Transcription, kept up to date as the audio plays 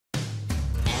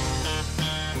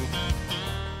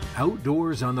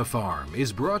Outdoors on the Farm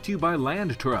is brought to you by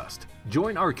Land Trust.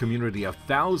 Join our community of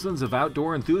thousands of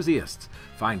outdoor enthusiasts.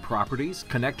 Find properties,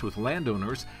 connect with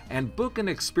landowners, and book an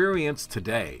experience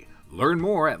today. Learn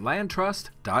more at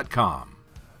landtrust.com.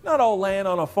 Not all land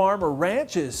on a farm or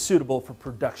ranch is suitable for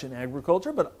production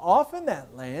agriculture, but often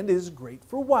that land is great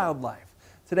for wildlife.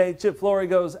 Today, Chip Flory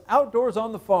goes outdoors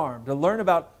on the farm to learn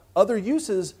about other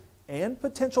uses and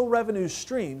potential revenue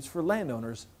streams for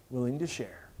landowners willing to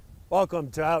share.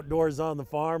 Welcome to Outdoors on the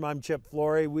Farm. I'm Chip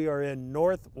Flory. We are in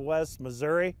Northwest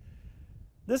Missouri.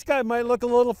 This guy might look a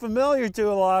little familiar to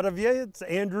a lot of you. It's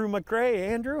Andrew McCrea.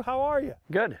 Andrew, how are you?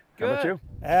 Good. How about you?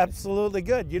 Absolutely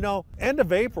good. You know, end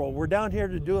of April, we're down here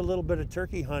to do a little bit of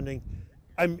turkey hunting.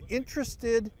 I'm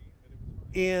interested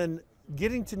in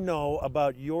getting to know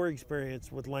about your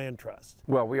experience with Land Trust.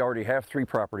 Well, we already have 3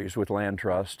 properties with Land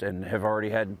Trust and have already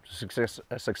had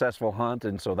a successful hunt,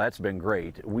 and so that's been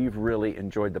great. We've really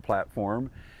enjoyed the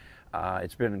platform.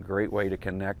 It's been a great way to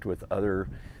connect with other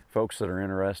folks that are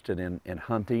interested in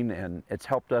hunting, and it's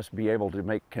helped us be able to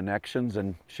make connections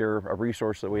and share a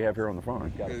resource that we have here on the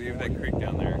farm. You have that creek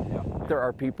down there. There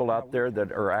are people out there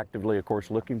that are actively, of course,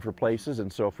 looking for places,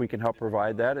 and so if we can help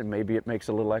provide that and maybe it makes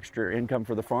a little extra income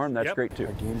for the farm, that's great too.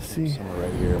 Again, somewhere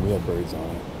right here, we had birds on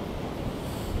it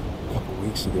a couple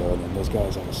weeks ago, and then those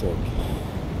guys, like I said,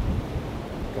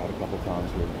 got a couple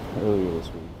times here earlier this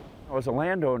week. As a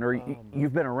landowner,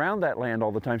 you've been around that land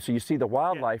all the time, so you see the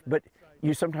wildlife, but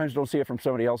you sometimes don't see it from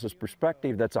somebody else's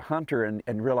perspective that's a hunter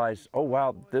and realize, oh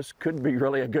wow, this could be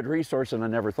really a good resource and I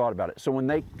never thought about it. So when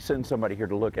they send somebody here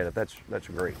to look at it, that's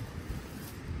great.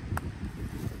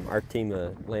 Our team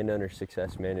of landowner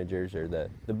success managers are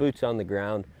the boots on the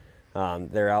ground.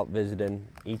 They're out visiting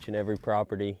each and every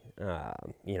property,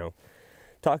 you know,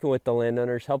 talking with the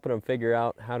landowners, helping them figure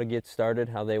out how to get started,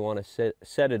 how they want to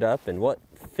set it up, and what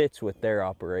fits with their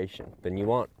operation. And you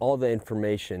want all the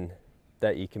information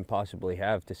that you can possibly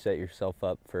have to set yourself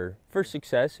up for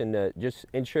success and just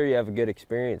ensure you have a good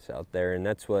experience out there. And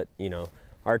that's what, you know,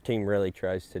 our team really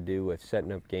tries to do with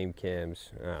setting up game cams,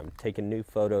 taking new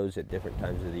photos at different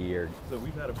times of the year. So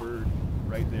we've had a bird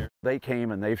right there. They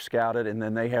came and they've scouted, and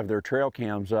then they have their trail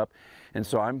cams up, and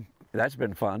so that's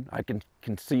been fun. I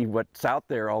can see what's out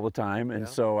there all the time, and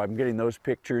so I'm getting those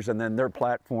pictures, and then their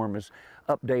platform is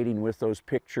updating with those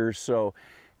pictures. So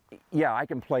yeah, I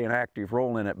can play an active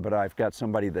role in it, but I've got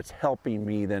somebody that's helping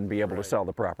me then be able to sell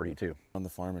the property too. On the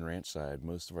farm and ranch side,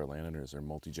 most of our landowners are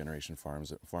multi-generation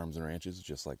farms and ranches,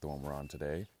 just like the one we're on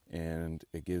today. And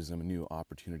it gives them a new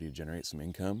opportunity to generate some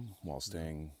income while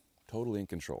staying totally in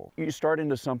control. You start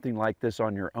into something like this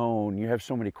on your own, you have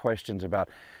so many questions about,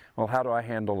 well, how do I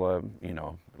handle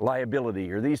liability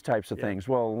or these types of things?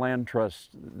 Well, Land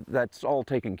Trust, that's all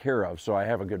taken care of, so I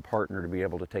have a good partner to be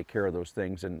able to take care of those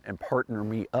things and partner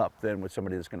me up then with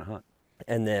somebody that's going to hunt.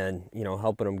 And then, you know,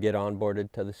 helping them get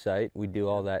onboarded to the site. We do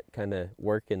all that kind of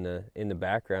work in the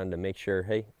background to make sure,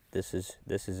 hey, this is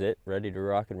it, ready to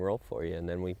rock and roll for you, and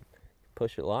then we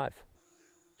push it live.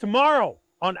 Tomorrow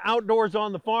on Outdoors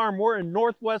on the Farm, we're in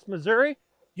Northwest Missouri,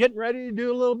 getting ready to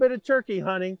do a little bit of turkey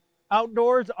hunting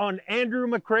outdoors on Andrew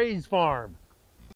McCrea's farm.